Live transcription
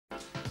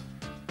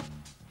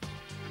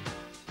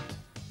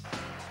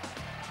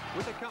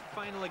Cup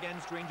final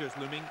against Rangers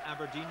looming,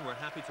 Aberdeen were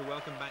happy to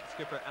welcome back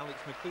skipper Alex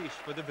McLeish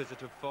for the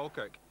visit of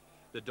Falkirk.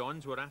 The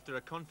Dons were after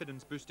a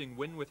confidence-boosting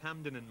win with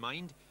Hampden in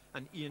mind,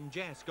 and Eoin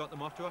Jess got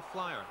them off to a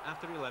flyer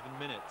after 11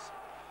 minutes.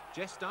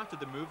 Jess started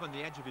the move on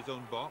the edge of his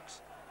own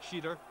box.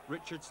 Shearer,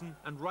 Richardson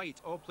and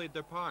Wright all played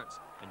their parts,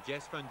 and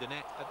Jess found the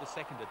net at the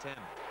second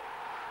attempt.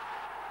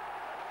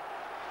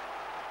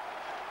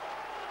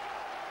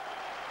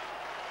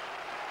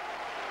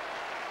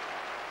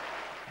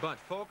 But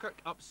Falkirk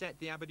upset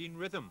the Aberdeen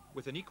rhythm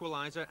with an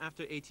equaliser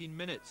after 18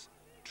 minutes.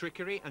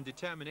 Trickery and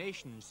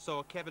determination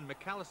saw Kevin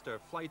McAllister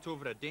flight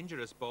over a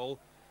dangerous ball,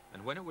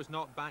 and when it was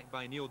knocked back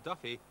by Neil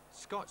Duffy,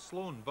 Scott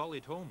Sloan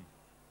volleyed home.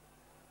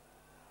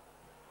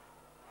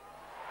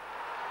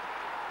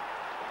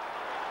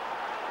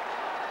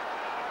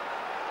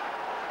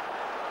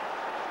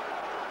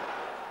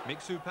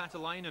 Mixu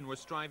Patalainen was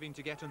striving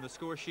to get on the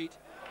score sheet,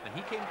 and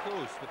he came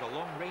close with a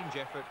long-range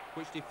effort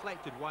which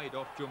deflected wide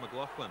off Joe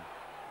McLaughlin.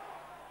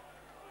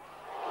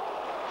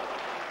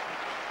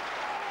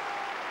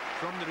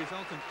 From the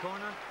resultant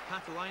corner,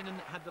 Patalainen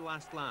had the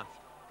last laugh.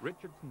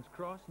 Richardson's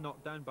cross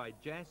knocked down by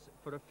Jess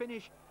for a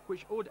finish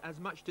which owed as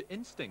much to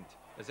instinct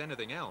as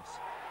anything else.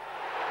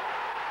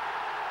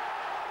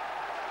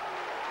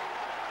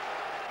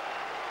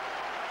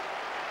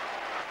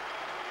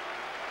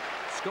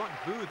 Scott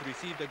Booth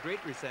received a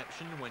great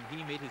reception when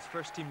he made his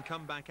first team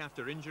comeback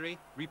after injury,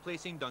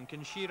 replacing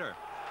Duncan Shearer.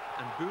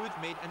 And Booth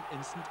made an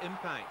instant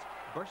impact,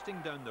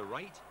 bursting down the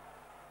right,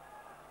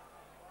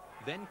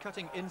 then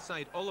cutting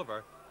inside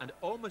Oliver and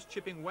almost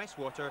chipping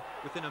Westwater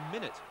within a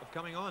minute of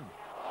coming on.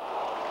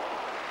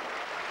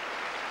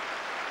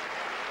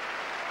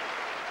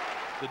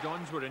 The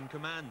Dons were in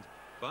command,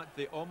 but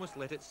they almost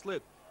let it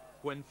slip.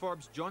 When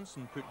Forbes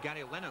Johnson put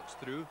Gary Lennox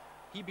through,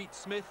 he beat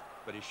Smith,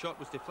 but his shot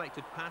was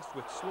deflected past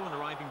with Sloan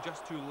arriving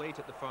just too late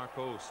at the far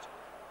post.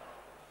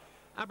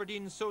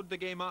 Aberdeen sewed the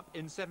game up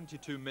in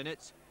 72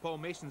 minutes, Paul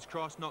Mason's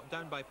cross knocked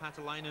down by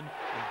Patalainen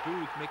and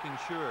Booth making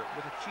sure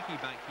with a cheeky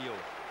back heel.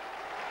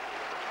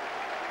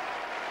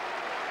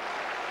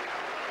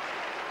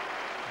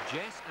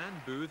 Jess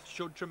and Booth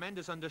showed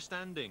tremendous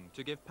understanding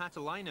to give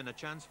Patalainen a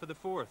chance for the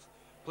fourth,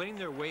 playing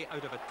their way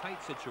out of a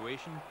tight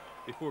situation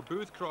before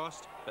Booth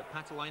crossed, but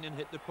Patalainen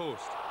hit the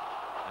post,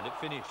 and it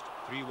finished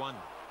 3-1.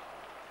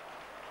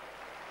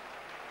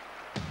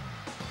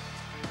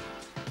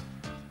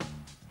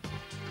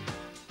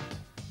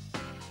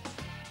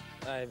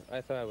 I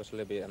thought I was a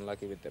little bit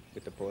unlucky with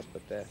the post,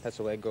 but that's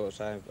the way it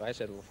goes. I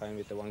settled fine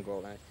with the one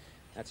goal, and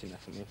that's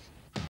enough for me.